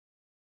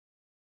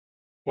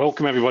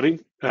Welcome everybody.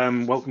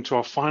 Welcome to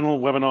our final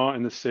webinar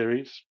in the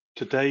series.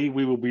 Today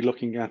we will be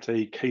looking at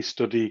a case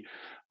study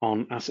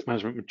on asset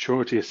management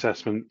maturity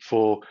assessment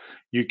for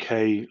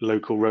UK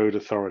local road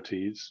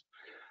authorities.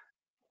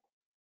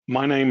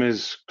 My name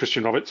is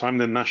Christian Roberts. I'm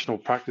the National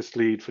Practice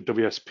Lead for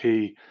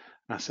WSP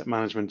Asset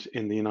Management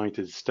in the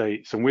United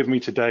States. And with me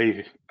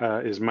today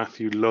is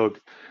Matthew Lugg,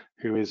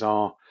 who is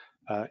our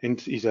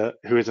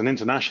who is an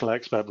international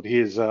expert, but he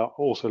is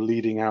also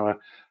leading our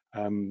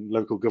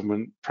local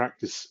government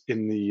practice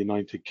in the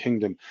United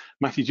Kingdom.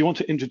 Matthew, do you want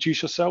to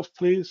introduce yourself,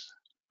 please?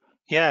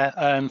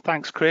 Yeah,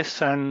 thanks,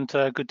 Chris, and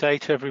good day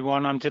to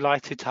everyone. I'm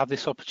delighted to have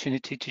this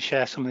opportunity to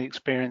share some of the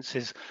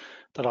experiences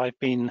that I've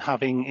been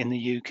having in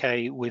the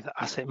UK with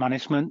asset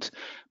management.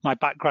 My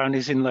background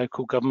is in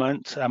local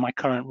government. My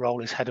current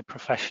role is Head of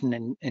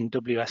Profession in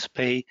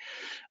WSP,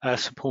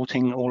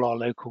 supporting all our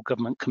local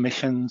government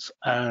commissions,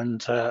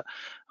 and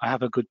I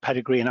have a good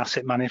pedigree in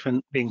asset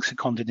management, being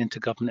seconded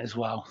into government as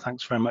well.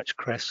 Thanks very much,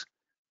 Chris.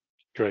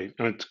 Great,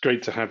 and it's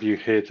great to have you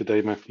here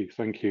today, Matthew.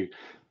 Thank you.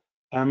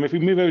 If we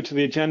move over to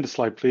the agenda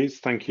slide,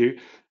 please. Thank you.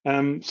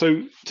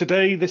 So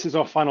today, this is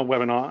our final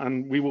webinar,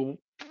 and we will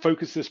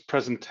focus this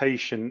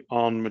presentation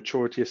on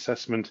maturity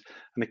assessment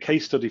and a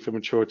case study for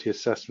maturity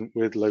assessment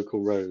with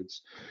local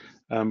roads,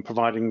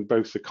 providing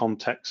both the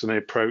context and the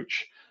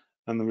approach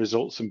and the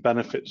results and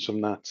benefits from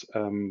that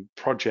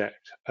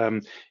project.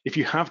 If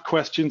you have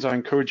questions, I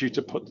encourage you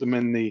to put them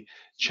in the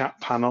chat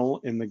panel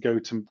in the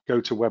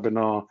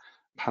GoToWebinar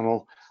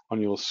panel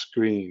on your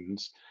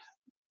screens.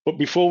 But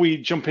before we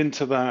jump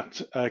into that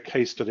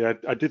case study,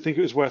 I did think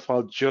it was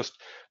worthwhile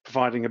just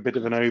providing a bit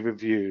of an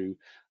overview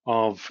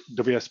of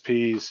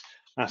WSP's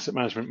asset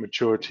management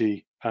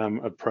maturity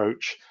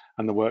approach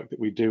and the work that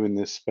we do in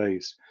this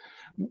space.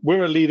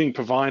 We're a leading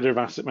provider of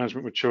asset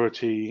management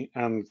maturity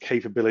and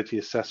capability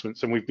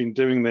assessments, and we've been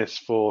doing this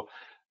for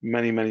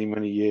many, many,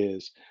 many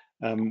years.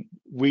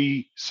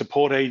 We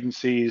support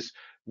agencies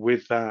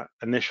with that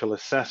initial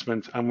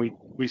assessment, and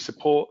we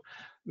support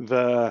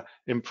the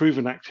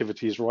improvement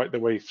activities right the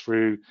way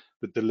through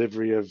the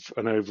delivery of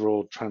an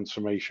overall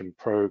transformation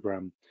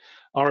program.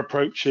 Our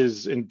approach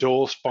is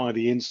endorsed by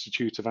the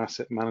Institute of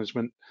Asset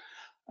Management.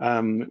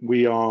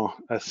 We are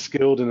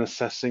skilled in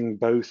assessing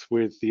both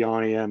with the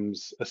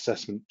IEM's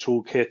assessment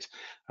toolkit,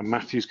 and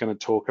Matthew's going to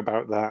talk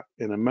about that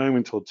in a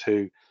moment or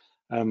two.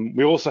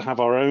 We also have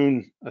our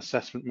own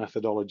assessment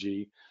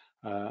methodology,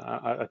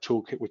 a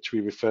toolkit which we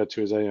refer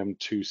to as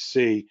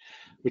AM2C,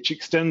 which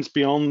extends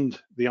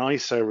beyond the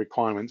ISO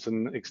requirements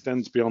and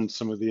extends beyond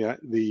some of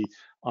the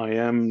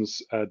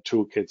IM's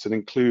toolkits and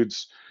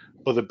includes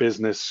other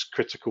business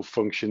critical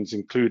functions,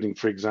 including,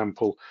 for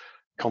example,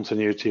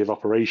 continuity of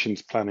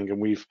operations planning,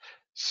 and we've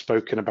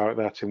spoken about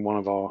that in one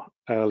of our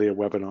earlier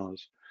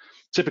webinars.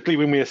 Typically,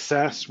 when we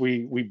assess,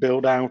 we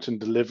build out and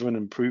deliver an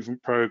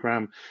improvement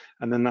program,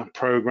 and then that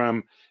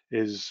program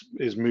is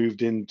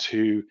moved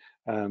into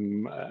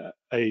an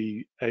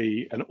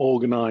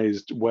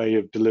organized way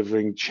of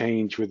delivering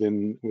change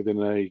within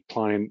a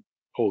client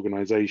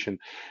organization.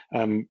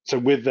 So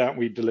with that,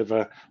 we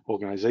deliver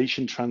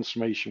organization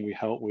transformation, we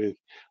help with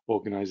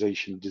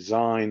organization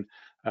design,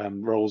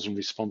 roles and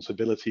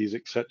responsibilities,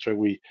 etc.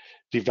 We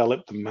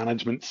develop the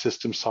management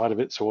system side of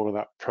it, so all of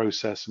that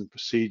process and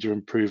procedure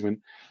improvement.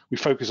 We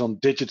focus on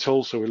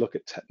digital, so we look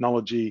at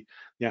technology,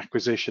 the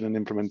acquisition and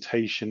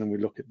implementation, and we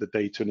look at the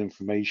data and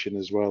information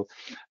as well.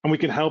 And we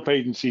can help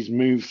agencies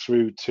move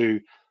through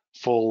to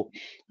full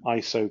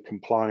ISO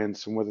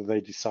compliance, and whether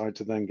they decide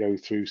to then go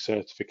through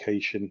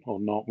certification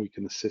or not, we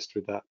can assist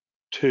with that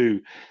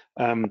too.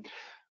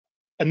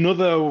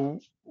 Another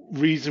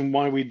reason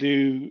why we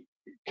do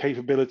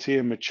capability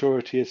and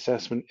maturity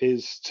assessment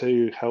is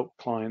to help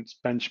clients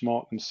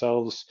benchmark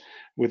themselves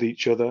with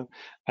each other,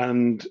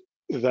 and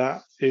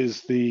that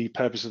is the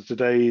purpose of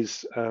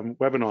today's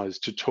webinar, is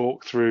to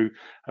talk through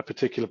a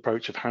particular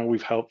approach of how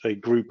we've helped a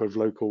group of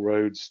local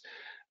roads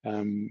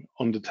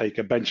undertake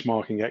a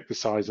benchmarking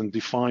exercise and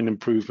define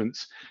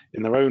improvements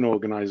in their own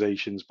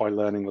organizations by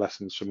learning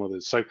lessons from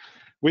others. So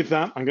with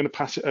that, I'm going to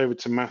pass it over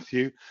to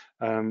Matthew,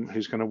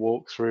 who's going to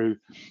walk through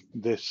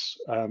this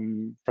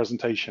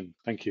presentation.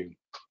 Thank you.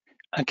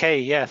 Okay,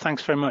 yeah,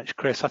 thanks very much,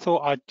 Chris. I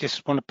thought I'd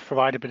just want to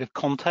provide a bit of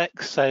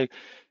context. So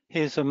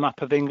here's a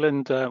map of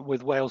England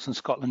with Wales and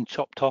Scotland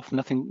chopped off,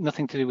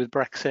 nothing to do with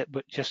Brexit,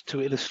 but just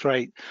to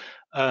illustrate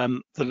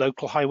the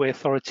local highway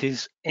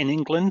authorities in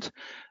England.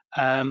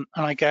 And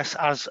I guess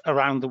as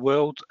around the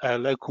world,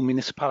 local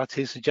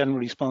municipalities are generally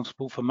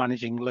responsible for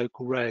managing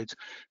local roads.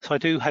 So I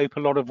do hope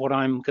a lot of what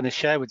I'm going to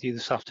share with you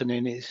this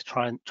afternoon is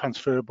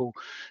transferable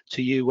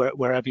to you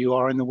wherever you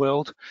are in the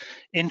world.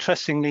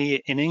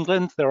 Interestingly, in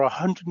England, there are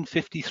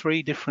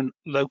 153 different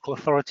local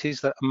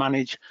authorities that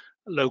manage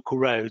local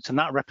roads, and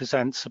that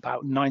represents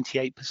about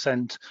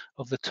 98%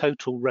 of the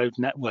total road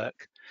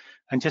network.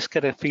 And just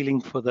get a feeling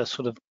for the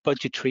sort of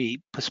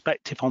budgetary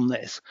perspective on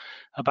this,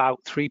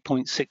 about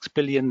 3.6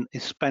 billion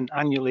is spent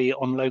annually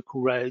on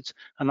local roads,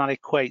 and that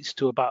equates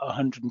to about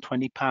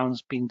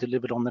 £120 being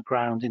delivered on the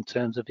ground in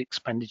terms of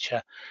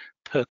expenditure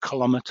per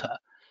kilometre.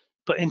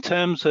 But in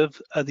terms of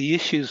the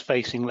issues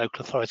facing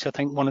local authorities, I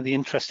think one of the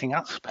interesting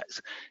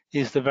aspects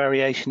is the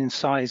variation in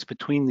size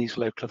between these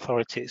local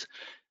authorities.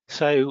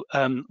 So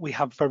we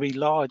have very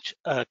large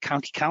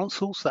county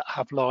councils that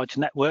have large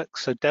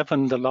networks. So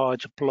Devon, the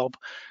large blob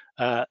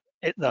on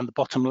the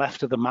bottom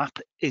left of the map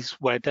is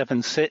where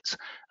Devon sits,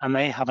 and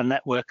they have a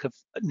network of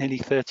nearly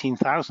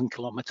 13,000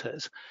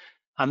 kilometres.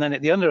 And then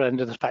at the other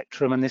end of the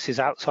spectrum, and this is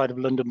outside of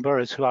London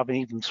boroughs who have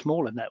even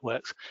smaller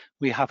networks,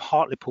 we have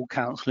Hartlepool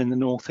Council in the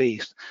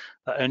northeast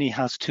that only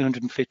has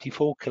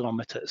 254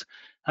 kilometres.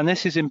 And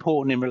this is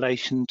important in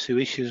relation to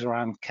issues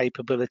around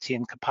capability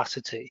and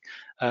capacity,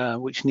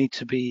 which need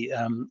to be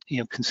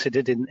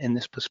considered in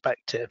this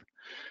perspective.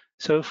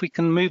 So if we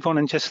can move on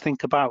and just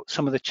think about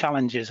some of the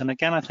challenges, and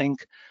again, I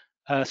think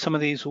some of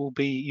these will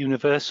be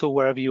universal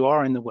wherever you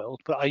are in the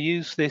world, but I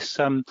use this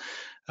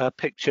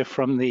picture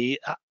from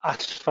the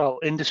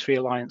Asphalt Industry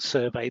Alliance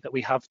survey that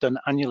we have done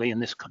annually in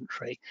this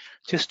country,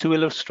 just to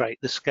illustrate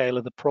the scale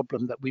of the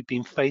problem that we've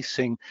been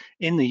facing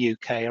in the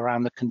UK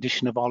around the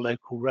condition of our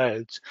local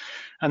roads.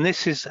 And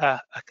this has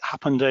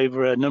happened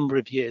over a number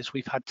of years.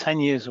 We've had 10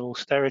 years of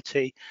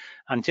austerity,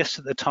 and just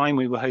at the time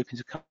we were hoping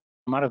to come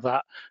out of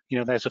that,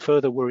 there's a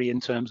further worry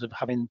in terms of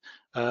having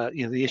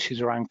the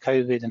issues around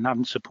COVID and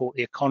having to support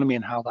the economy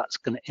and how that's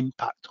going to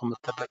impact on the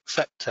public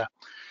sector.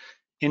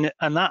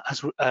 And that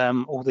has,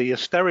 or the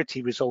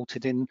austerity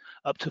resulted in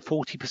up to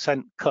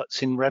 40%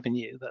 cuts in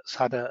revenue. That's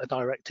had a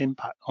direct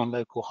impact on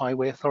local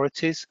highway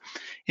authorities.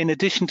 In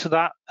addition to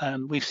that,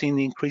 we've seen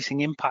the increasing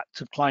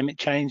impact of climate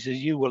change,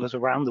 as you will, as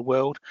around the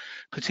world,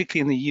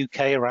 particularly in the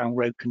UK around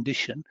road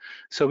condition.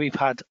 So we've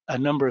had a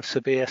number of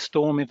severe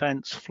storm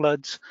events,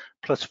 floods,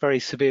 plus very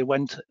severe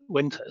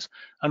winters,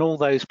 and all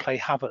those play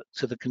havoc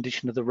to the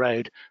condition of the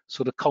road,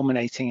 sort of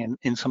culminating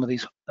in some of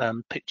these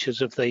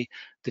pictures of the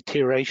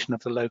deterioration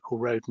of the local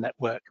road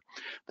network.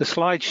 The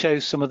slide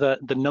shows some of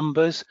the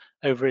numbers.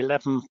 Over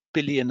 11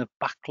 billion of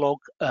backlog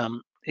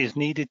is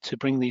needed to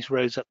bring these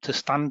roads up to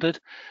standard,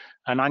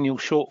 an annual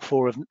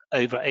shortfall of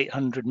over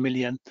 800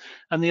 million.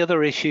 And the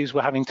other issues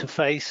we're having to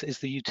face is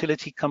the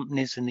utility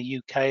companies in the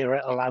UK are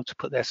allowed to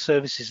put their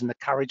services in the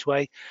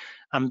carriageway,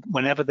 and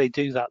whenever they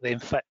do that, they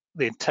affect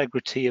the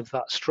integrity of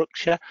that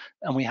structure,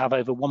 and we have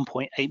over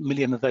 1.8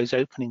 million of those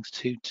openings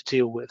to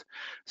deal with.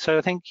 So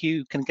I think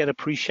you can get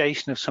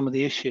appreciation of some of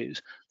the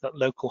issues that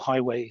local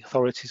highway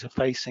authorities are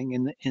facing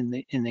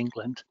in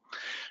England.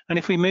 And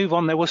if we move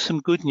on, there was some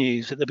good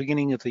news at the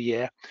beginning of the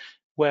year,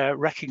 where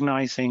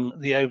recognising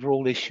the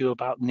overall issue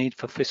about the need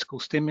for fiscal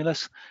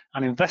stimulus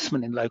and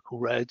investment in local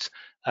roads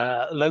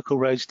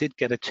did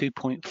get a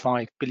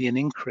 2.5 billion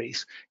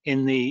increase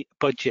in the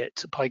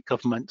budget by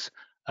government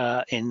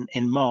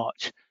in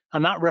March.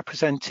 And that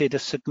represented a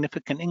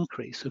significant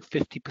increase of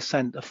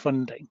 50% of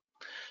funding.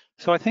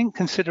 So I think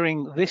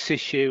considering this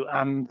issue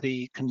and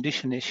the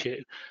condition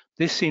issue,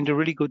 this seemed a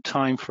really good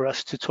time for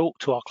us to talk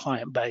to our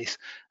client base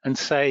and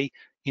say,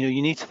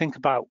 you need to think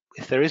about,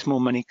 if there is more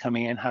money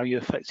coming in, how you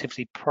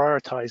effectively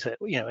prioritize it,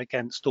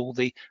 against all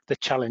the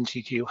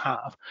challenges you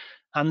have.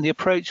 And the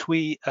approach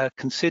we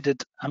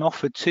considered and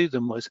offered to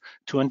them was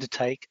to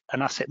undertake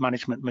an asset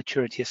management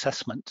maturity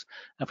assessment.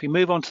 Now, if we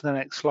move on to the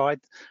next slide,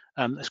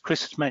 as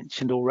Chris has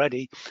mentioned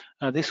already,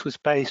 this was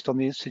based on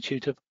the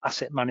Institute of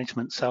Asset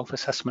Management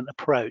self-assessment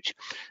approach,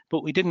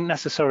 but we didn't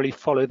necessarily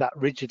follow that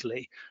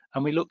rigidly.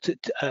 And we looked at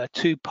a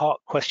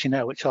two-part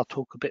questionnaire, which I'll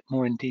talk a bit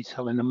more in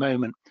detail in a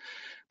moment,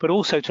 but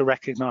also to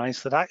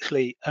recognise that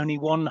actually only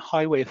one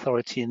highway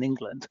authority in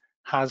England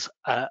has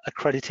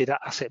accredited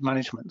asset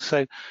management.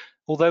 So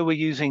although we're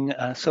using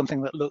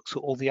something that looks at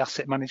all the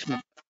asset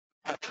management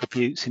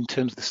attributes in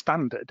terms of the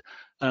standard,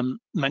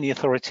 many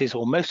authorities,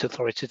 or most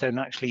authorities, don't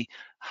actually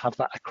have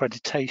that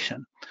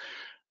accreditation.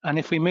 And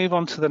if we move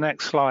on to the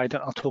next slide,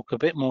 I'll talk a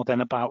bit more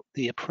then about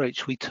the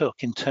approach we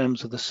took in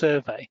terms of the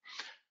survey.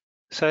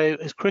 So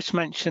as Chris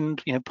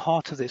mentioned,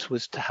 part of this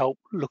was to help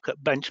look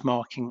at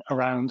benchmarking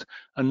around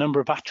a number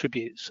of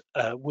attributes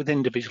with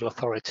individual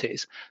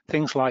authorities,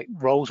 things like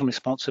roles and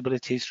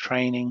responsibilities,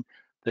 training,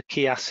 the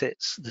key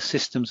assets, the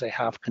systems they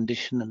have,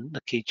 condition, and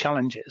the key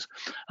challenges.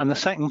 And the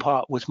second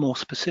part was more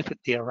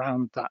specifically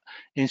around that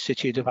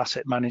Institute of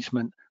Asset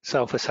Management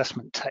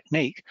self-assessment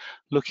technique,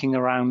 looking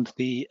around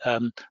the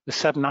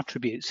 7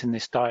 attributes in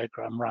this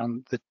diagram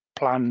around the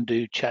plan,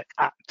 do, check,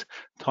 act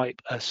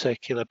type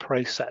circular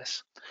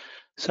process.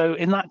 So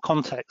in that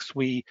context,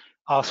 we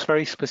asked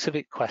very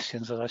specific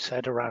questions, as I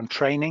said, around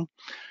training.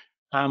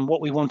 And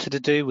what we wanted to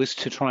do was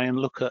to try and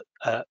look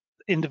at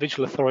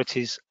individual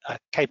authorities'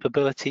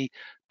 capability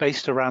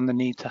based around the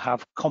need to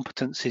have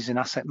competencies in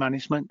asset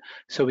management,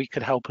 so we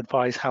could help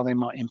advise how they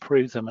might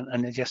improve them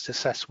and just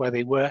assess where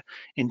they were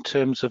in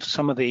terms of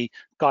some of the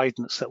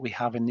guidance that we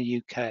have in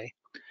the UK.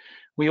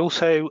 We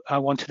also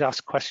wanted to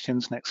ask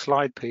questions, next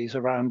slide please,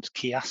 around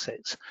key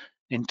assets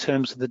in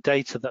terms of the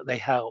data that they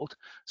held.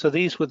 So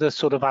these were the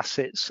sort of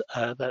assets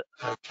that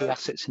are key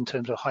assets in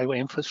terms of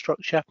highway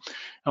infrastructure.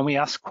 And we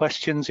asked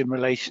questions in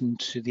relation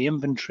to the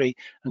inventory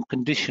and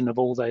condition of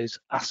all those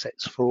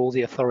assets for all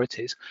the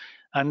authorities.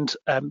 And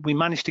we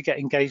managed to get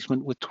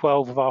engagement with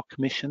 12 of our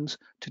commissions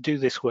to do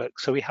this work.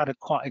 So we had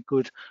quite a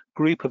good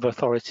group of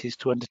authorities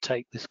to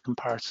undertake this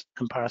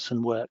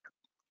comparison work.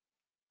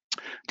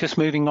 Just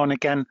moving on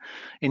again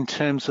in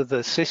terms of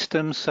the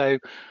system. So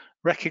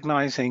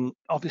recognizing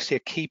obviously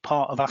a key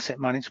part of asset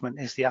management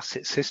is the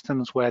asset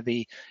systems where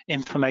the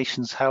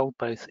information's held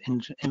both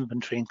in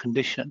inventory and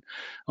condition.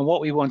 And what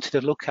we wanted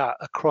to look at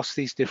across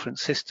these different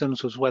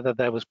systems was whether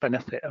there was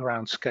benefit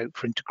around scope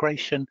for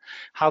integration,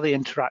 how they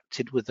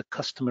interacted with the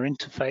customer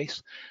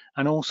interface,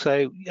 and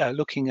also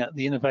looking at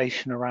the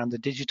innovation around the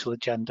digital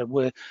agenda.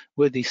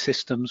 Were these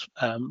systems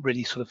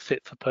really sort of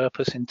fit for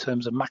purpose in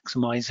terms of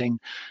maximizing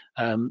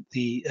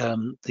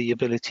the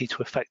ability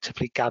to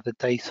effectively gather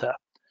data?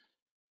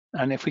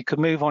 And if we could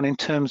move on in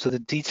terms of the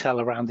detail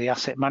around the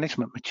asset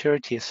management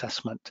maturity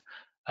assessment,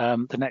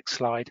 the next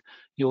slide,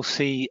 you'll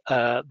see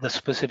the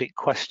specific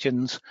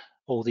questions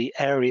or the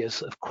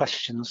areas of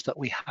questions that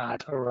we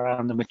had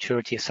around the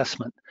maturity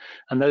assessment.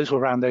 And those were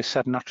around those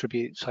 7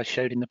 attributes I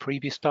showed in the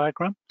previous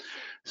diagram.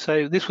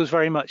 So this was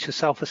very much a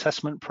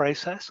self-assessment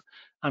process.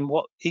 And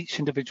what each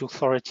individual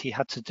authority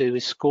had to do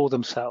is score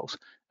themselves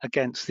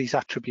against these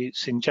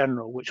attributes in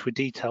general, which were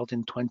detailed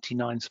in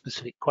 29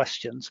 specific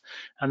questions.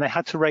 And they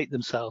had to rate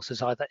themselves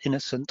as either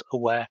innocent,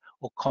 aware,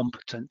 or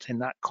competent in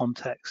that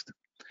context.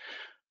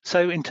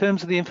 So in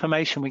terms of the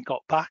information we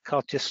got back,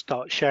 I'll just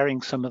start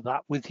sharing some of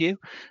that with you.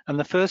 And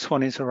the first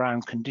one is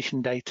around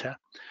condition data.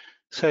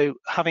 So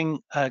having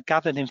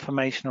gathered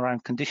information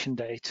around condition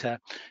data,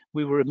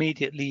 we were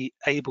immediately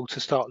able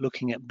to start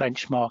looking at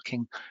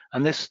benchmarking.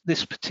 And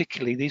this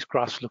particularly, these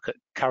graphs look at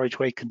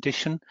carriageway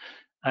condition.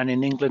 And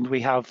in England,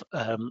 we have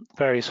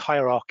various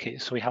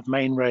hierarchies. So we have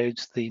main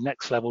roads, the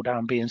next level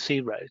down, B and C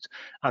roads,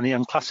 and the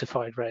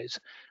unclassified roads.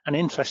 And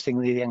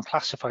interestingly, the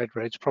unclassified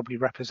roads probably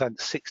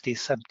represent 60 to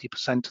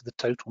 70% of the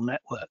total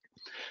network.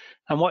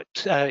 And what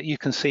you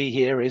can see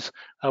here is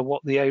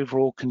what the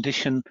overall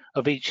condition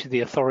of each of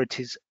the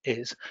authorities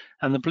is.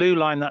 And the blue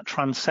line that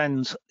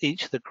transcends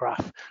each of the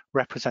graph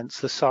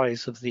represents the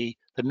size of the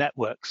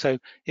network. So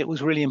it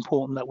was really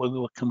important that when we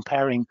were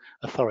comparing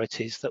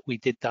authorities that we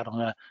did that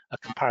on a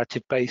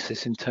comparative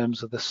basis in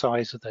terms of the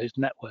size of those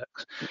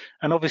networks.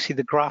 And obviously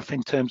the graph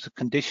in terms of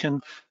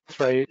condition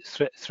throws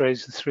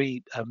the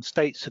 3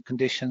 states of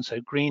condition.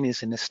 So green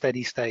is in a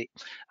steady state,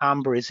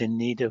 amber is in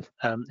need of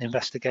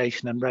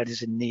investigation, and red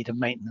is in need of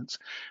maintenance.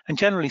 And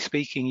generally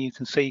speaking, you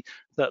can see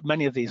that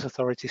many of these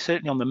authorities,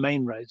 certainly on the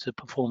main roads, are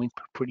performing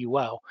pretty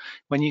well.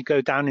 When you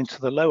go down into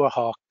the lower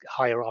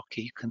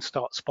hierarchy, you can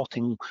start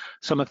spotting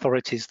some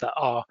authorities that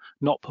are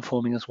not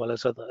performing as well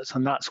as others.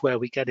 And that's where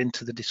we get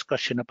into the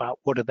discussion about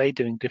what are they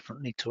doing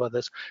differently to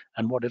others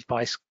and what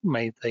advice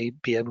may they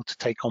be able to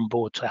take on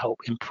board to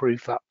help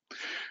improve that.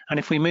 And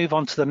if we move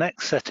on to the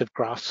next set of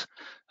graphs,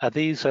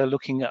 these are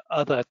looking at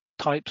other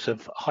types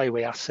of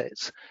highway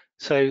assets.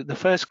 So the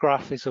first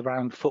graph is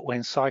around footway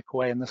and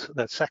cycleway, and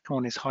the second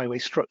one is highway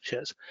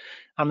structures.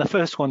 And the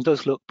first one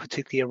does look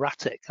particularly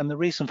erratic. And the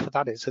reason for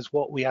that is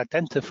what we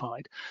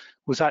identified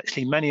was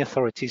actually many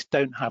authorities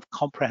don't have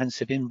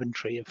comprehensive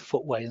inventory of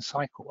footway and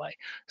cycleway.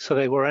 So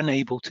they were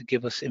unable to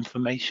give us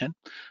information.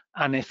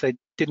 And if they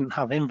didn't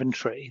have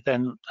inventory,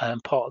 then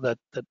part of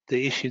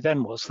the issue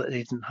then was that they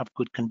didn't have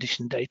good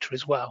condition data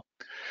as well.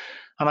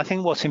 And I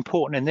think what's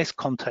important in this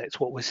context,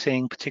 what we're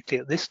seeing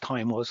particularly at this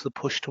time, was the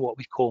push to what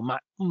we call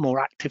more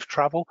active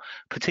travel,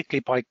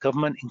 particularly by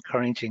government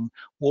encouraging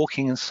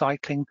walking and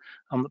cycling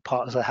on the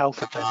part of the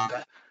health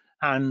agenda.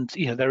 And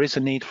there is a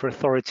need for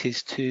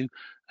authorities to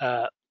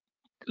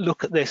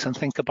look at this and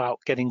think about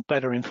getting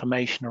better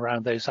information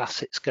around those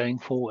assets going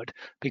forward,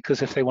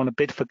 because if they want to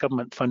bid for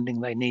government funding,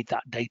 they need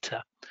that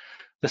data.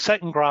 The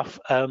second graph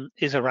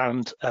is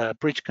around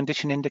bridge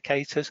condition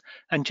indicators,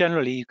 and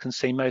generally you can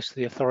see most of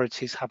the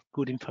authorities have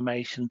good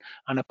information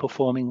and are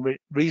performing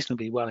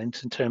reasonably well in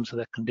terms of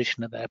the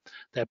condition of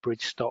their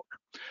bridge stock.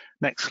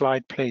 Next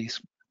slide, please.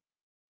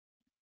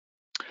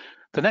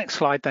 The next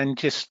slide then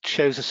just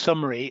shows a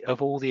summary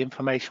of all the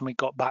information we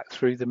got back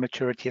through the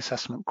maturity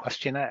assessment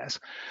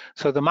questionnaires.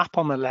 So the map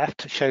on the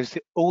left shows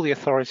all the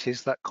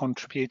authorities that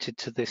contributed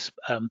to this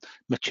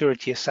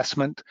maturity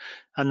assessment.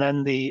 And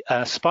then the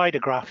spider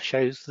graph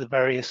shows the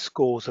various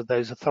scores of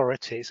those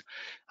authorities.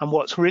 And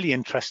what's really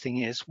interesting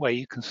is where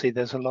you can see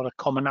there's a lot of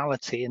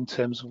commonality in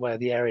terms of where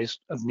the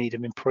areas of need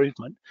of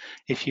improvement.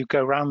 If you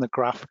go around the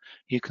graph,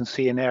 you can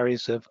see in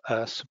areas of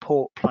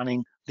support,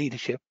 planning,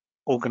 leadership,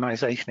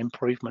 organisation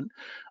improvement,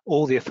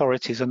 all the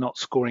authorities are not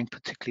scoring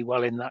particularly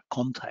well in that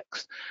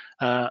context.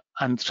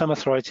 And some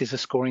authorities are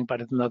scoring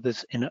better than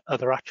others in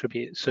other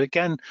attributes. So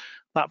again,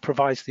 that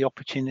provides the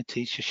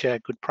opportunity to share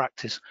good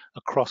practice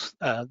across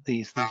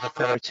these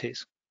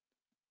authorities.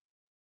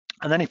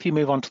 And then if you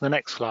move on to the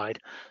next slide,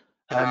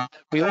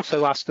 we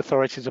also asked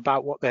authorities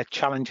about what their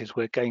challenges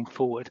were going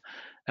forward.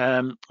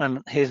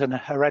 And here's a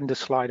horrendous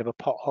slide of a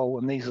pothole,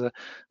 and these are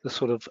the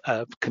sort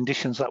of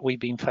conditions that we've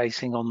been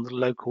facing on the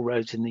local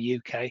roads in the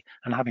UK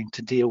and having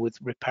to deal with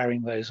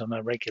repairing those on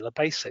a regular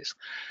basis.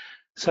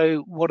 So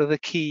what are the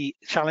key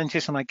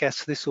challenges? And I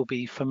guess this will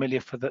be familiar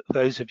for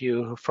those of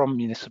you who are from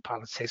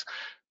municipalities.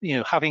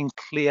 Having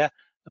clear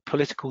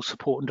political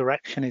support and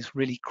direction is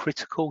really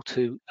critical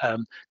to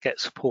get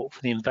support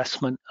for the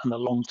investment and the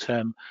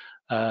long-term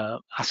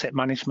asset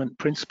management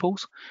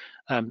principles.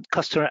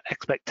 Customer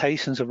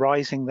expectations are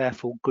rising,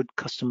 therefore good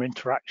customer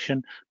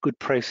interaction, good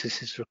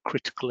processes are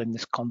critical in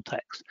this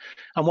context.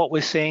 And what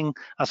we're seeing,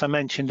 as I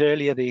mentioned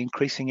earlier, the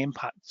increasing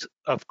impact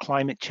of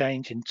climate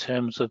change in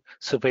terms of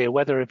severe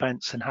weather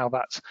events and how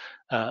that's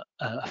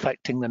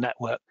affecting the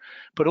network.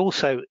 But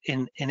also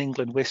in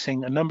England, we're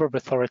seeing a number of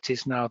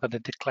authorities now that are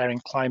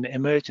declaring climate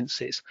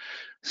emergencies.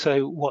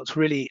 So what's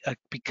really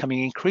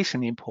becoming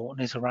increasingly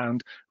important is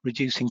around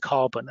reducing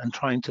carbon and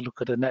trying to look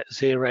at a net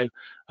zero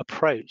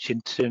approach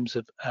in terms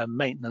of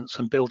maintenance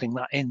and building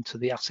that into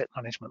the asset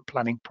management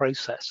planning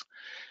process.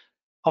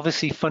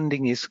 Obviously,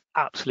 funding is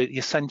absolutely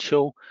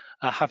essential.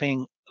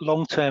 Having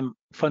long-term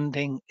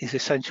funding is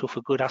essential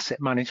for good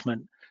asset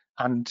management.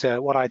 And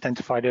what I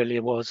identified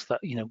earlier was that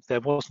there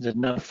wasn't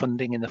enough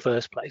funding in the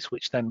first place,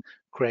 which then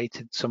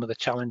created some of the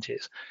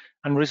challenges.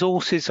 And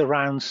resources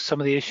around some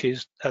of the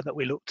issues that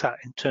we looked at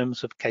in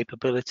terms of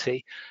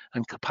capability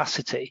and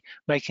capacity,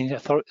 making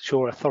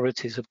sure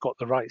authorities have got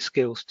the right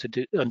skills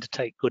to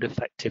undertake good,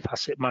 effective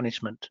asset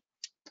management.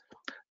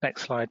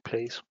 Next slide,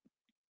 please.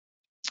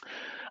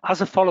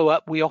 As a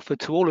follow-up, we offered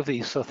to all of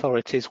these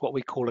authorities what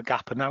we call a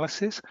gap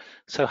analysis.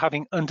 So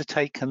having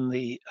undertaken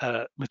the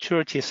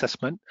maturity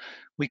assessment,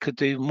 we could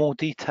do more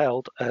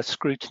detailed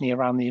scrutiny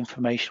around the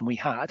information we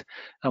had,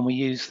 and we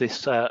used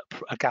this a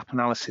gap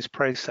analysis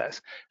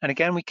process. And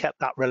again, we kept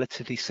that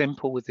relatively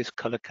simple with this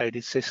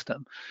color-coded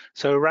system.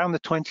 So around the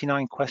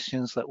 29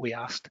 questions that we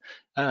asked,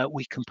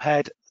 we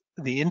compared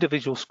the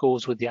individual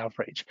scores with the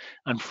average,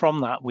 and from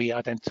that we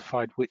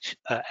identified which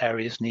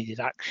areas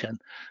needed action.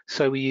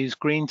 So we used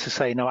green to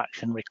say no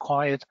action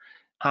required,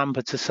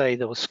 amber to say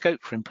there was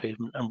scope for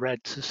improvement, and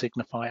red to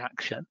signify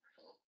action.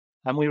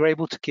 And we were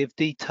able to give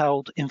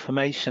detailed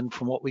information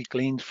from what we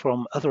gleaned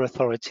from other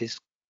authorities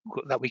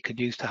that we could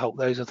use to help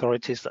those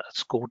authorities that had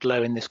scored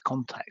low in this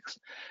context.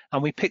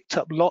 And we picked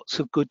up lots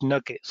of good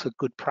nuggets of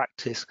good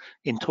practice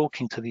in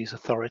talking to these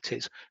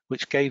authorities,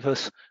 which gave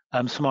us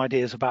some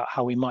ideas about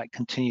how we might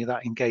continue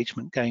that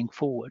engagement going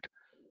forward.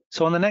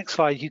 So on the next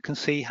slide, you can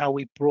see how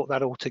we brought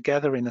that all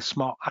together in a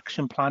smart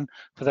action plan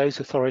for those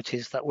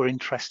authorities that were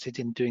interested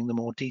in doing the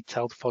more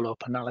detailed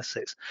follow-up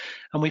analysis.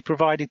 And we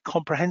provided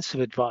comprehensive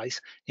advice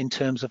in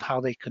terms of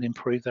how they could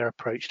improve their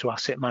approach to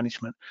asset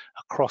management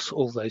across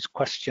all those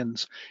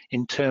questions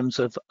in terms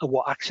of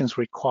what actions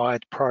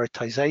required,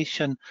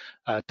 prioritization,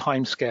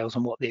 timescales,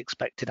 and what the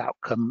expected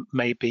outcome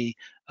may be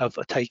of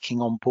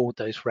taking on board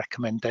those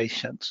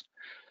recommendations.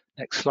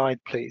 Next slide,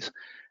 please.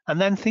 And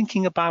then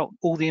thinking about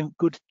all the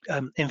good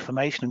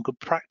information and good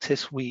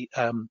practice we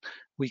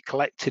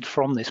collected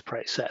from this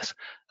process,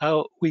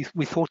 we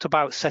thought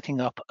about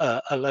setting up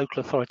a local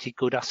authority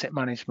good asset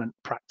management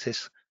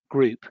practice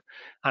group.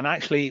 And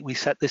actually we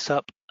set this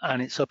up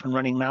and it's up and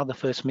running now. The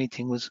first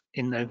meeting was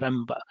in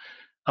November.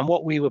 And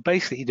what we were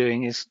basically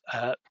doing is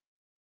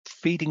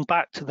feeding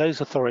back to those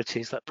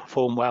authorities that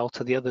perform well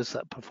to the others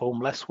that perform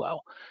less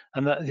well.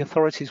 And that the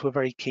authorities were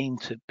very keen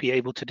to be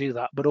able to do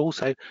that, but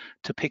also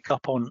to pick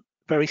up on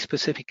very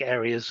specific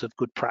areas of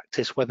good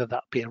practice, whether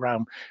that be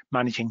around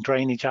managing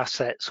drainage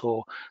assets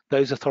or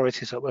those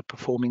authorities that were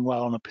performing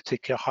well on a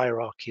particular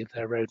hierarchy of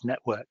their road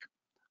network.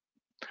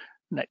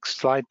 Next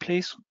slide,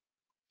 please.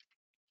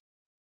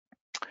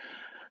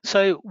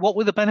 So what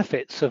were the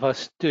benefits of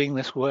us doing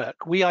this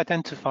work? We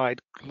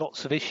identified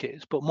lots of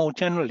issues, but more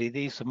generally,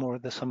 these are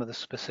some of the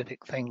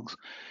specific things.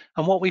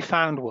 And what we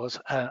found was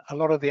a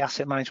lot of the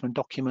asset management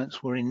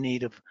documents were in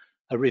need of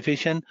a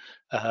revision.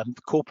 The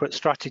corporate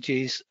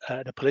strategies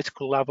at a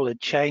political level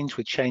had changed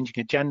with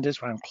changing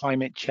agendas around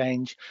climate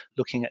change,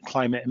 looking at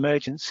climate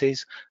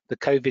emergencies, the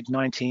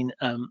COVID-19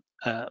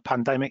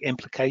 pandemic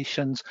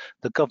implications,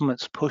 the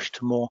government's push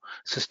to more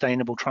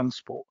sustainable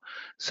transport.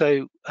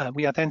 So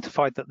we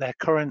identified that their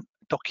current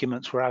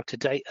documents were out of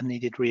date and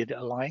needed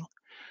realigning.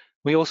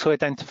 We also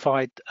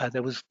identified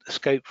there was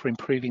scope for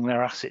improving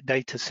their asset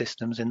data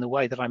systems in the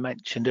way that I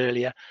mentioned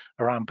earlier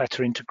around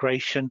better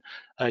integration,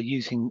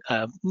 using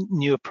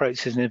new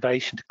approaches and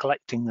innovation to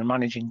collecting and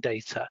managing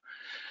data.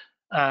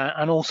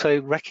 And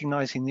also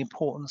recognizing the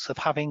importance of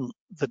having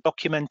the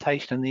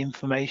documentation and the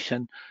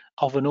information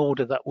of an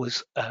order that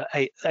was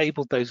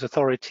enabled those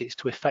authorities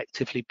to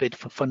effectively bid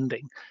for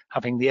funding,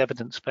 having the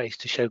evidence base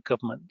to show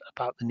government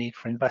about the need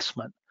for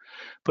investment,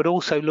 but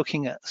also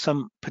looking at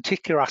some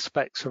particular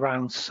aspects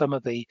around some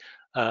of the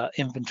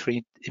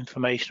inventory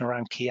information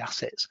around key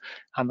assets,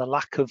 and the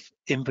lack of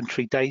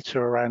inventory data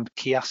around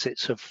key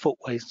assets of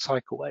footways and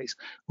cycleways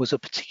was a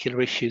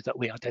particular issue that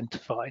we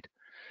identified.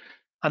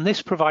 And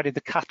this provided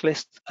the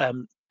catalyst,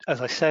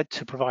 as I said,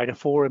 to provide a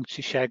forum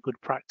to share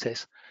good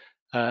practice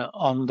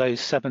on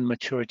those 7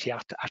 maturity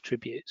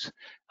attributes.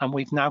 And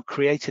we've now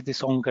created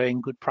this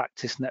ongoing good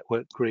practice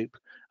network group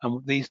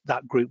and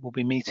that group will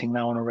be meeting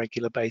now on a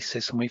regular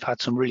basis, and we've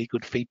had some really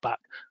good feedback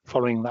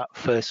following that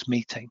first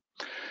meeting.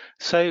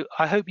 So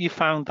I hope you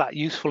found that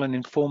useful and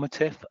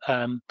informative.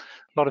 A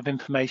lot of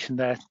information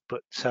there,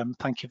 but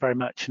thank you very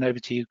much, and over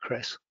to you,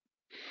 Chris.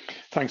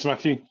 Thanks,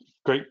 Matthew.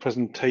 Great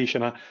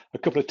presentation. A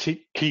couple of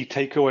key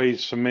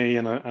takeaways for me,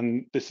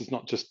 and this is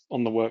not just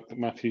on the work that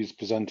Matthew's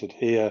presented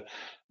here,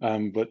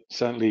 but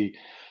certainly,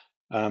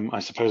 I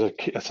suppose,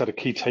 a set of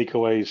key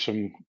takeaways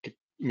from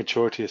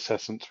maturity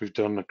assessments we've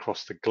done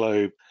across the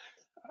globe.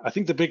 I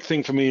think the big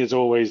thing for me is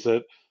always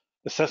that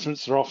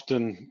assessments are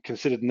often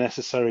considered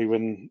necessary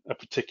when a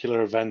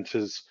particular event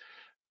has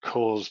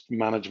caused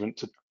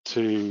management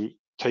to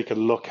take a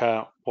look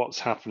at what's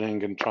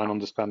happening and try and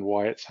understand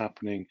why it's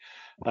happening.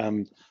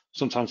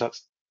 Sometimes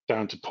that's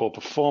down to poor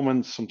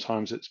performance,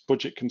 sometimes it's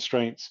budget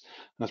constraints.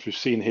 As we've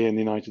seen here in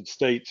the United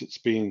States, it's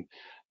been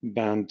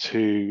down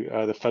to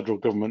the federal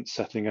government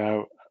setting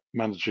out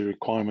mandatory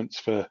requirements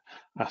for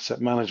asset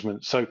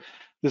management. So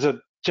there's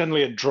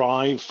generally a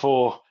drive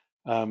for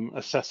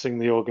assessing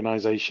the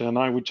organization, and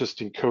I would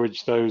just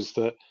encourage those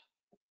that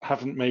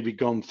haven't maybe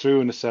gone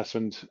through an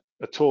assessment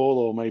at all,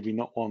 or maybe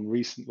not one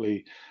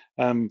recently,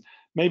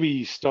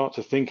 maybe start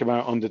to think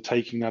about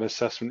undertaking that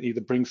assessment, either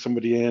bring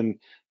somebody in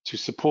to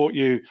support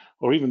you,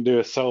 or even do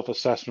a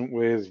self-assessment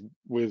with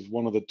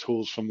one of the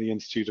tools from the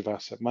Institute of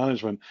Asset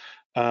Management,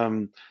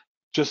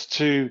 just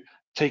to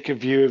take a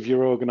view of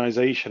your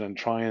organization and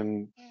try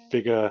and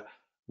figure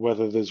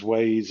whether there's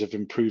ways of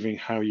improving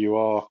how you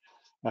are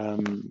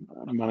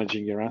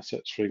managing your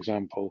assets, for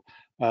example,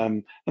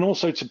 and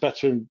also to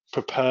better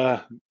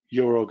prepare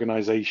your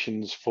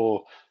organizations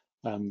for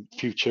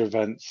future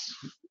events.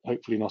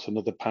 Hopefully not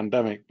another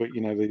pandemic, but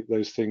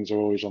those things are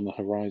always on the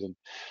horizon.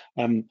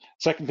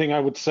 Second thing I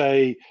would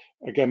say,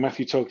 again,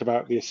 Matthew talked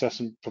about the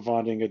assessment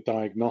providing a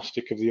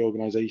diagnostic of the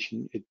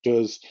organization. It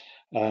does.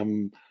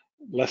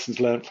 Lessons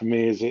learned for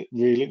me is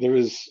there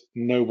is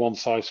no one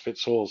size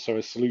fits all. So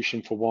a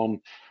solution for one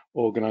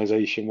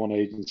organization, one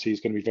agency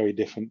is going to be very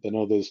different than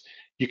others.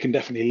 You can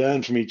definitely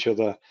learn from each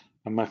other,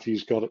 and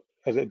Matthew's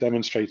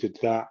demonstrated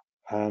that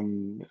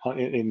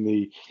in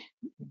the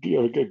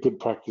good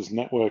practice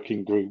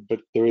networking group,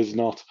 but there is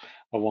not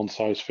a one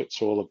size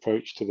fits all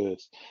approach to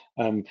this.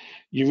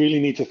 You really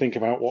need to think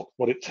about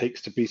what it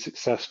takes to be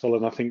successful,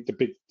 and I think the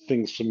big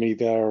things for me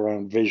there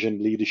around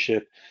vision,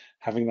 leadership,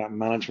 having that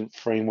management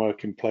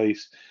framework in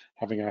place,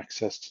 having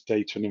access to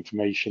data and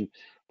information,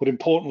 but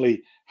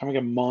importantly, having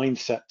a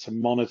mindset to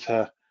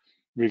monitor,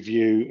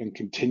 review, and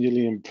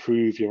continually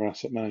improve your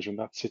asset management.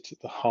 That sits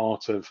at the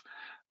heart of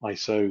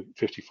ISO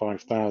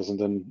 55000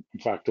 and, in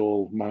fact,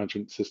 all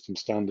management system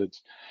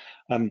standards.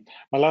 My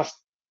last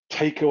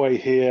takeaway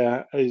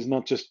here is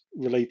not just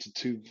related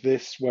to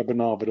this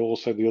webinar, but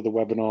also the other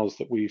webinars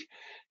that we've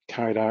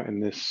carried out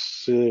in this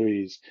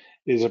series,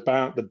 is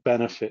about the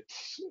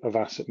benefits of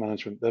asset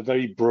management. They're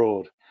very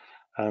broad.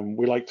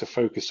 We like to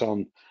focus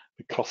on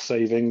the cost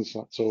savings.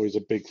 That's always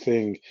a big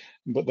thing,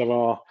 but there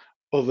are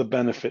other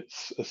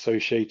benefits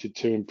associated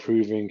to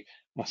improving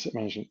asset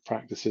management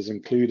practices,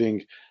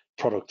 including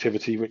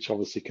productivity, which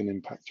obviously can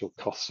impact your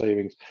cost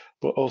savings,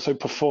 but also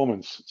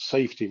performance,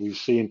 safety. We've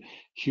seen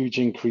huge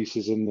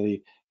increases in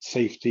the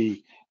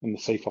safety and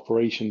the safe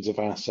operations of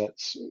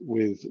assets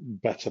with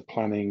better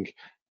planning,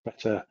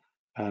 better,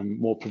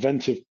 more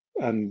preventive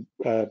and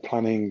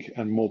planning,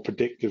 and more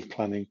predictive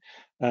planning.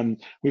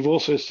 We've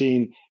also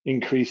seen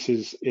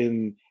increases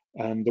in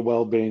the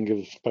well-being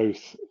of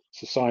both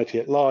society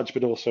at large,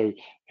 but also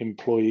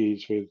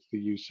employees with the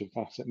use of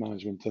asset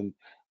management. And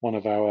one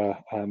of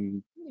our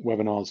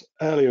webinars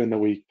earlier in the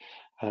week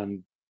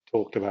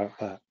talked about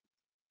that.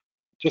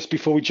 Just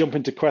before we jump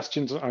into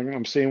questions,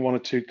 I'm seeing one or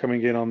two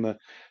coming in on the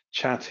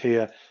chat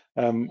here.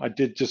 I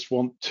did just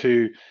want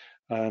to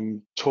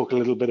talk a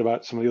little bit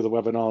about some of the other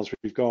webinars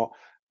we've got.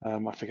 I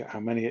forget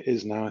how many it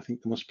is now. I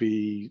think there must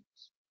be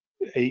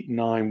 8,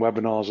 9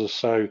 webinars or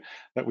so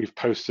that we've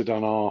posted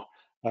on our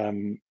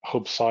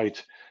hub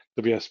site,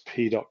 wsp.com/asset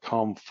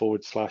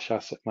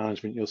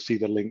management. You'll see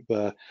the link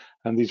there.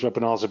 And these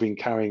webinars have been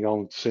carrying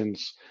on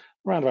since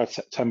around about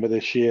September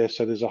this year.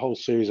 So there's a whole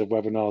series of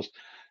webinars.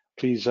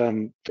 Please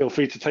feel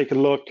free to take a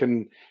look,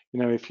 and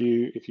if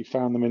you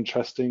found them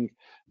interesting,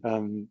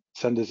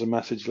 send us a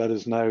message, let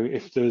us know.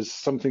 If there's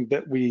something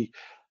that we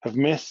have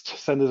missed,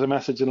 send us a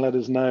message and let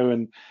us know.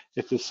 And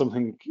if there's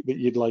something that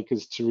you'd like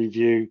us to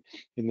review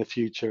in the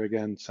future,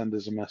 again, send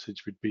us a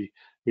message.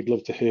 We'd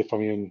love to hear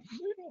from you and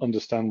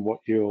understand what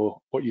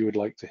you would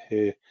like to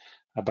hear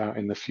about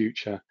in the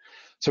future.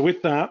 So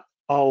with that,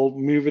 I'll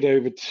move it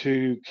over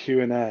to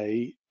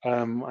Q&A.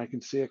 I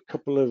can see a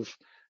couple of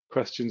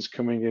questions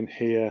coming in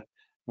here,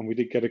 and we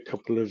did get a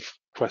couple of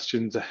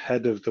questions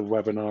ahead of the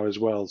webinar as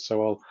well.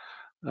 So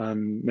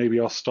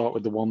maybe I'll start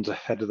with the ones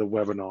ahead of the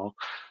webinar.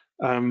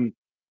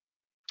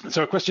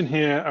 So a question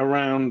here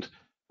around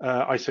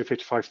ISO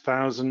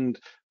 55000.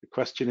 The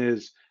question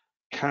is,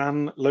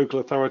 can local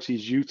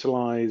authorities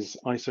utilize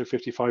ISO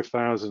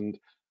 55000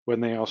 when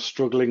they are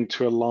struggling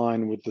to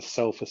align with the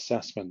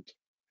self-assessment?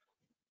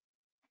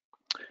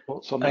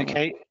 Thoughts on that?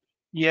 Okay.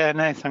 Yeah,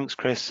 no, thanks,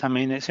 Chris. I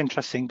mean, it's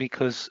interesting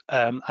because,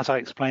 as I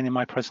explained in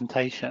my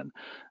presentation,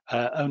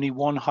 only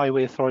one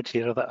highway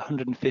authority out of that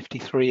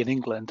 153 in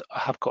England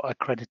have got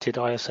accredited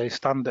ISO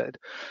standard.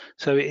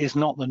 So it is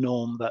not the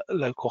norm that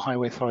local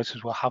highway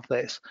authorities will have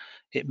this.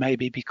 It may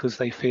be because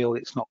they feel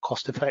it's not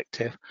cost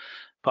effective.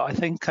 But I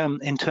think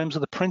in terms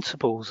of the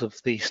principles of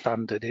the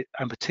standard,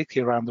 and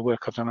particularly around the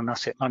work I've done on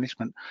asset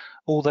management,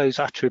 all those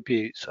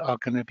attributes are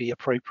going to be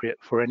appropriate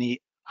for any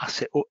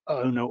asset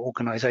owner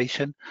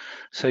organisation.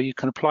 So you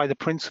can apply the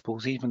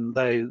principles even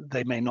though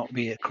they may not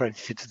be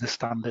accredited to the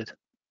standard.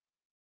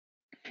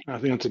 I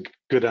think that's a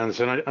good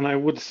answer, and I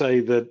would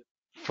say that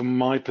from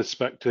my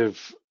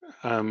perspective,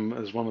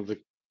 as one of the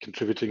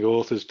contributing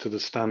authors to the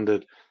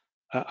standard,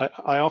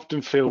 I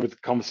often feel with the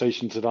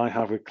conversations that I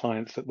have with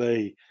clients that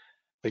they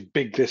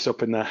big this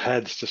up in their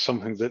heads to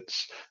something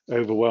that's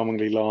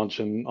overwhelmingly large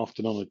and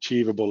often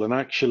unachievable. And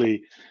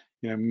actually,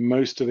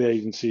 most of the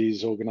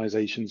agencies,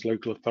 organizations,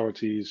 local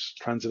authorities,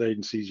 transit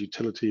agencies,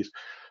 utilities,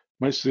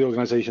 most of the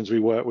organizations we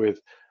work with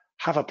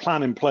have a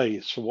plan in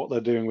place for what they're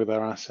doing with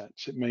their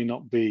assets. It may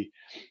not be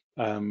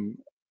um,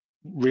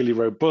 really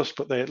robust,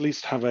 but they at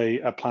least have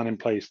a plan in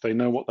place. They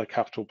know what their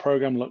capital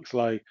program looks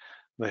like.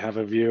 They have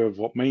a view of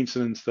what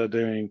maintenance they're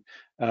doing.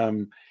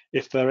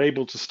 If they're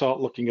able to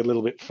start looking a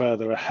little bit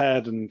further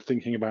ahead and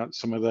thinking about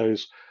some of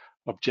those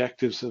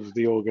objectives of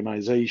the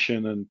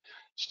organization and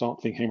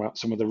start thinking about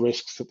some of the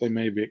risks that they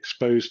may be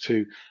exposed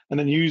to, and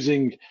then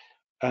using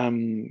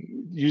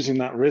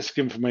that risk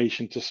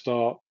information to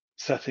start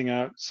setting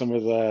out some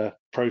of their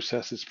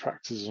processes,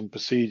 practices, and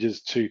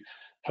procedures to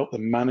help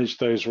them manage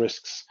those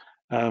risks.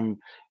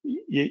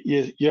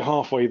 You're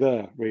halfway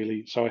there,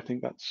 really. So I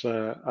think that's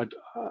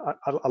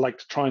I like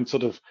to try and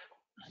sort of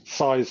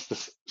size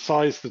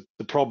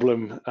the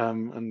problem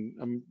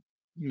and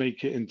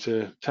make it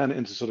into turn it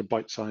into sort of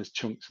bite-sized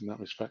chunks in that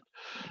respect.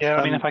 Yeah,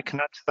 I mean, if Um, I can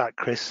add to that,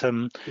 Chris,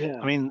 I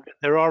yeah, mean,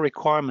 there are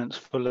requirements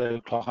for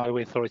local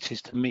highway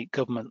authorities to meet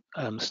government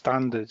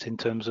standards in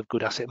terms of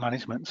good asset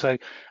management. So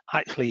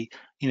actually,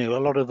 a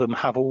lot of them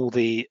have all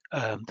the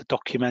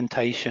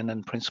documentation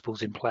and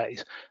principles in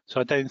place.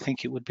 So I don't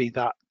think it would be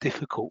that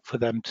difficult for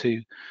them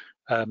to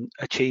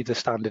achieve the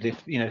standard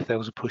if there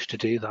was a push to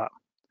do that.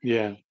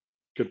 yeah,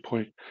 good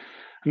point.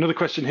 Another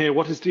question here,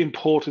 what is the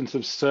importance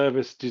of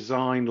service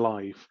design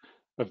life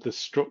of the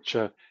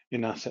structure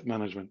in asset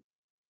management?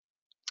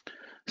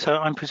 So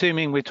I'm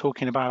presuming we're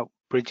talking about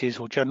bridges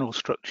or general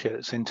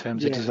structures in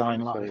terms of Yeah, I design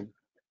think life. so.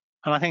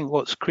 And I think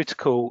what's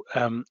critical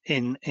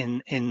in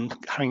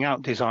carrying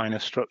out design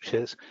of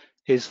structures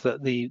is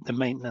that the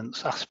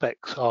maintenance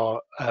aspects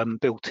are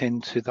built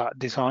into that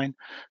design.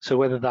 So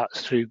whether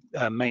that's through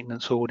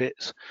maintenance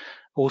audits,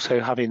 also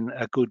having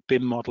a good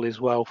BIM model as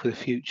well for the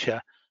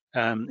future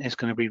is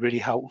going to be really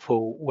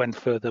helpful when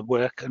further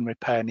work and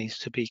repair needs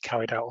to be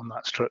carried out on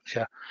that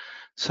structure.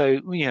 So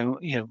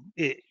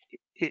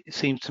it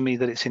seems to me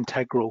that it's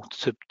integral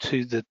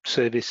to the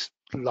service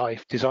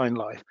life, design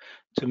life,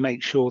 to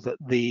make sure that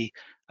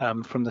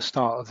from the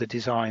start of the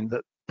design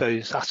that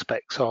those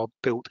aspects are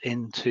built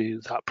into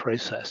that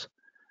process.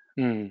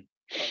 Hmm.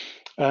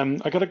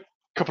 I got a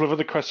couple of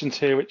other questions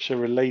here which are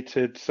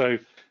related. So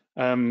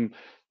um,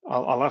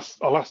 I'll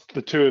ask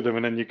the two of them,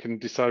 and then you can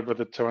decide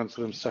whether to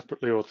answer them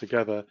separately or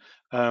together.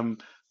 The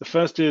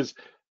first is,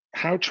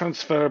 how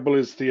transferable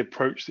is the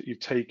approach that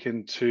you've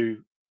taken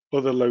to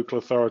other local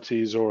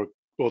authorities or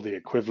the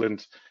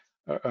equivalent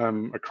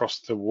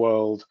across the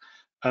world?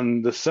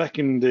 And the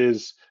second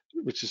is,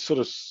 which is sort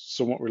of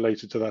somewhat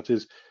related to that,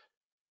 is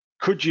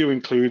could you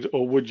include,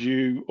 or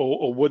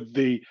would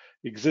the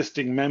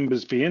existing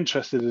members be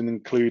interested in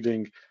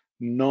including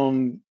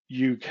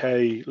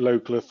non-UK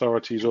local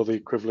authorities or the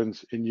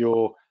equivalent in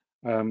your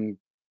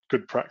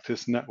good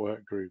practice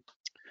network group?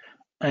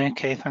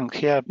 Okay,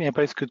 thanks. Yeah,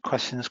 both good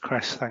questions,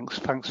 Chris. Thanks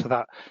for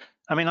that.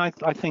 I mean, I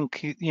think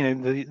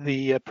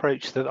the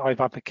approach that I've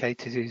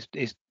advocated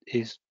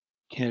is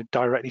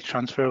directly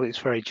transferable. It's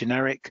very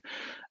generic.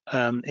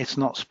 It's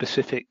not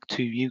specific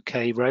to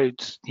UK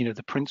roads.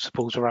 The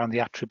principles around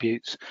the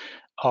attributes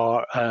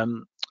are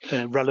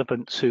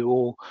relevant to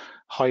all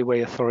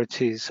highway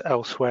authorities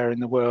elsewhere in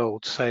the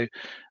world. So,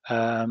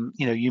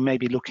 you may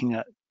be looking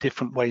at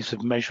different ways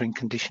of measuring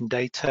condition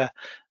data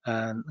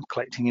and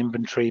collecting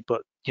inventory,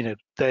 but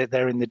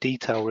they're in the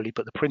detail really.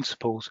 But the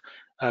principles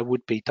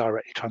would be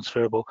directly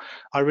transferable.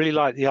 I really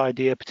like the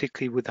idea,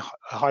 particularly with the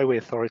highway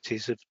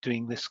authorities, of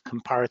doing this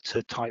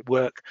comparator type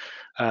work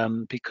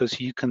because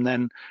you can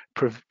then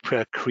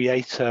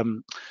create a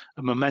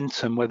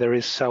momentum where there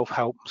is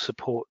self-help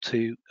support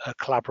to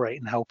collaborate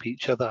and help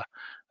each other,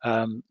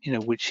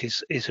 which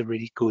is a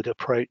really good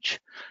approach,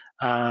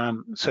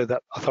 so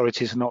that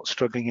authorities are not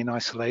struggling in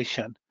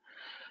isolation.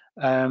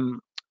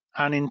 And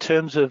in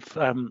terms of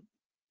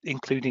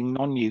including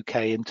non-UK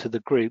into the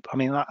group, I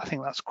mean, I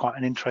think that's quite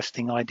an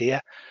interesting idea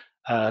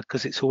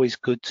because it's always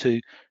good to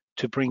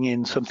bring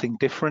in something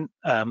different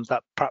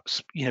that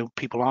perhaps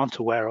people aren't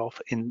aware of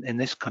in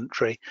this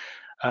country.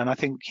 And I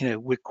think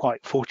we're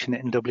quite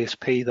fortunate in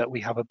WSP that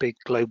we have a big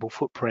global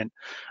footprint.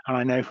 And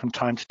I know from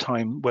time to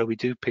time where we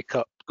do pick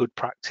up good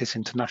practice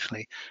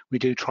internationally, we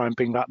do try and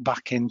bring that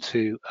back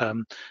into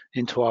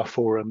our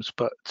forums.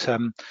 But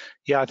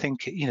yeah, I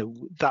think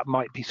that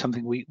might be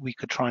something we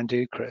could try and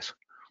do, Chris.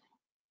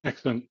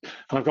 Excellent.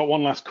 And I've got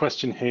one last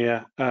question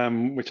here,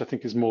 which I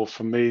think is more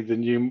for me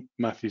than you,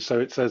 Matthew. So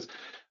it says,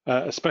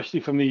 especially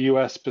from the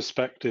US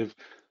perspective,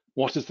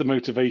 what is the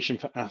motivation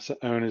for asset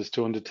owners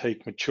to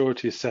undertake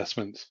maturity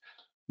assessments,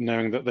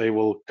 knowing that they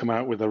will come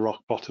out with a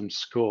rock bottom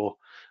score?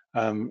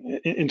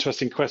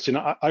 Interesting question.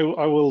 I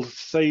will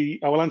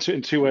answer it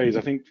in two ways.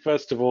 I think,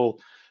 first of all,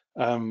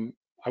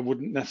 I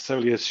wouldn't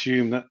necessarily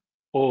assume that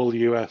all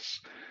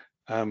US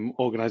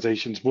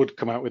organizations would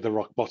come out with a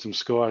rock bottom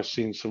score. I've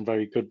seen some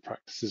very good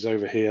practices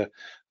over here.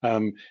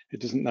 It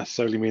doesn't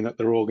necessarily mean that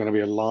they're all going to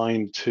be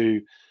aligned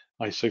to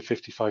ISO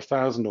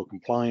 55000 or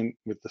compliant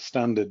with the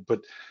standard,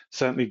 but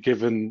certainly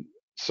given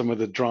some of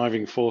the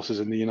driving forces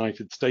in the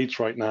United States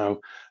right now,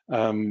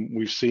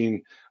 we've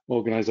seen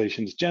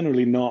organizations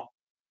generally not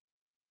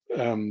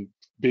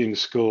being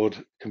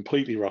scored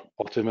completely rock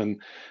bottom,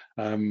 and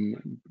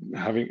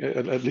having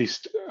at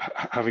least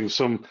having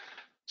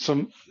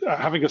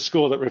having a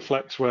score that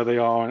reflects where they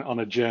are on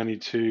a journey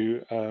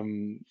to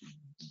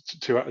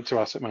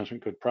asset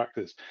management good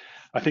practice.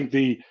 I think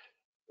the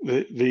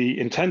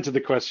intent of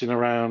the question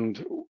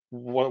around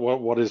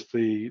what is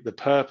the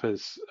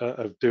purpose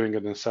of doing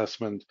an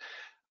assessment,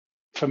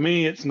 for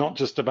me, it's not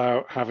just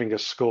about having a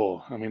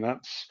score. I mean,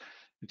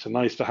 it's a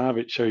nice to have.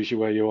 It shows you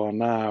where you are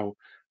now.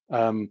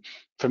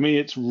 For me,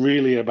 it's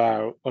really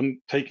about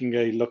taking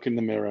a look in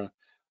the mirror,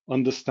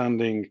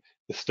 understanding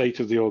the state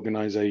of the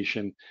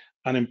organization,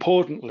 and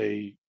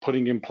importantly,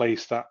 putting in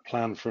place that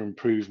plan for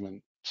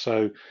improvement.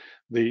 So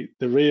the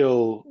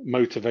real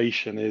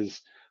motivation is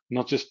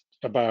not just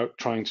about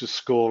trying to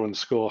score and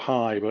score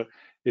high, but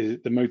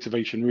the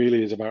motivation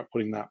really is about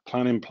putting that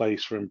plan in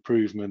place for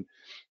improvement,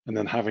 and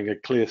then having a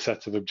clear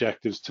set of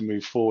objectives to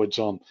move forwards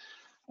on,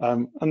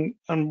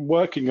 and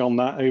working on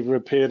that over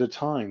a period of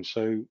time.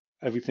 So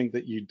everything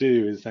that you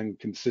do is then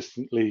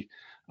consistently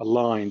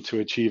aligned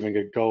to achieving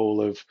a goal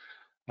of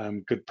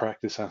good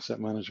practice asset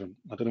management.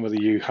 I don't know whether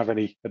you have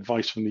any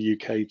advice from the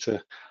UK to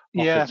offer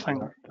Yeah,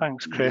 to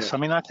thanks, the Chris. US. I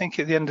mean, I think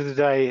at the end of the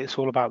day, it's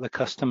all about the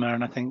customer,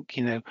 and I think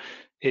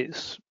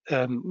it's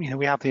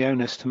we have the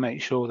onus to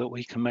make sure that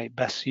we can make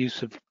best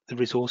use of the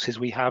resources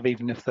we have,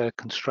 even if they're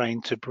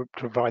constrained, to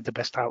provide the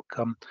best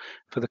outcome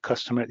for the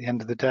customer at the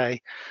end of the day.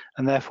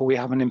 And therefore, we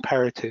have an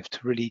imperative to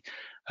really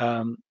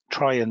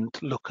try and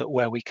look at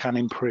where we can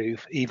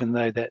improve, even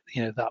though that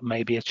that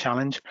may be a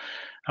challenge.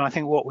 And I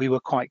think what we were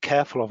quite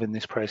careful of in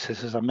this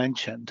process, as I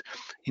mentioned,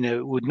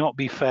 it would not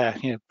be fair,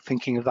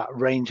 thinking of that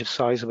range of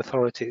size of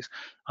authorities.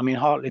 I mean,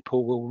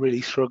 Hartlepool will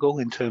really struggle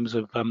in terms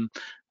of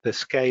the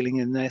scaling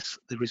in this,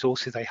 the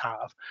resources they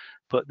have,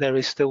 but there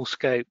is still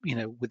scope,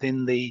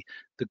 within the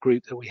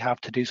group that we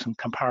have, to do some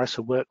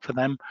comparison work for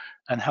them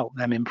and help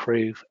them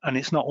improve. And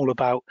it's not all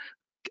about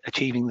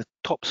achieving the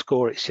top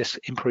score, it's just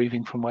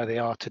improving from where they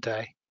are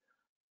today.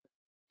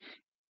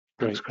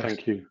 Thanks, Great, Chris.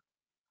 thank you.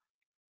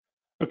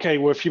 Okay,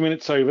 we're a few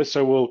minutes over,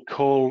 so we'll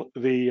call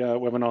the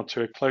webinar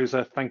to a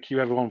closer. Thank you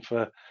everyone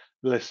for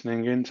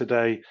listening in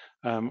today.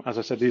 As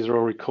I said, these are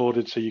all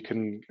recorded, so you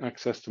can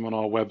access them on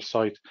our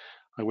website.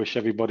 I wish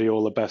everybody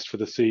all the best for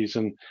the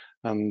season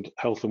and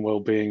health and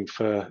well-being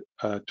for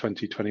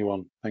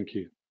 2021. Thank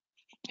you.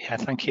 Yeah,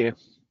 thank you.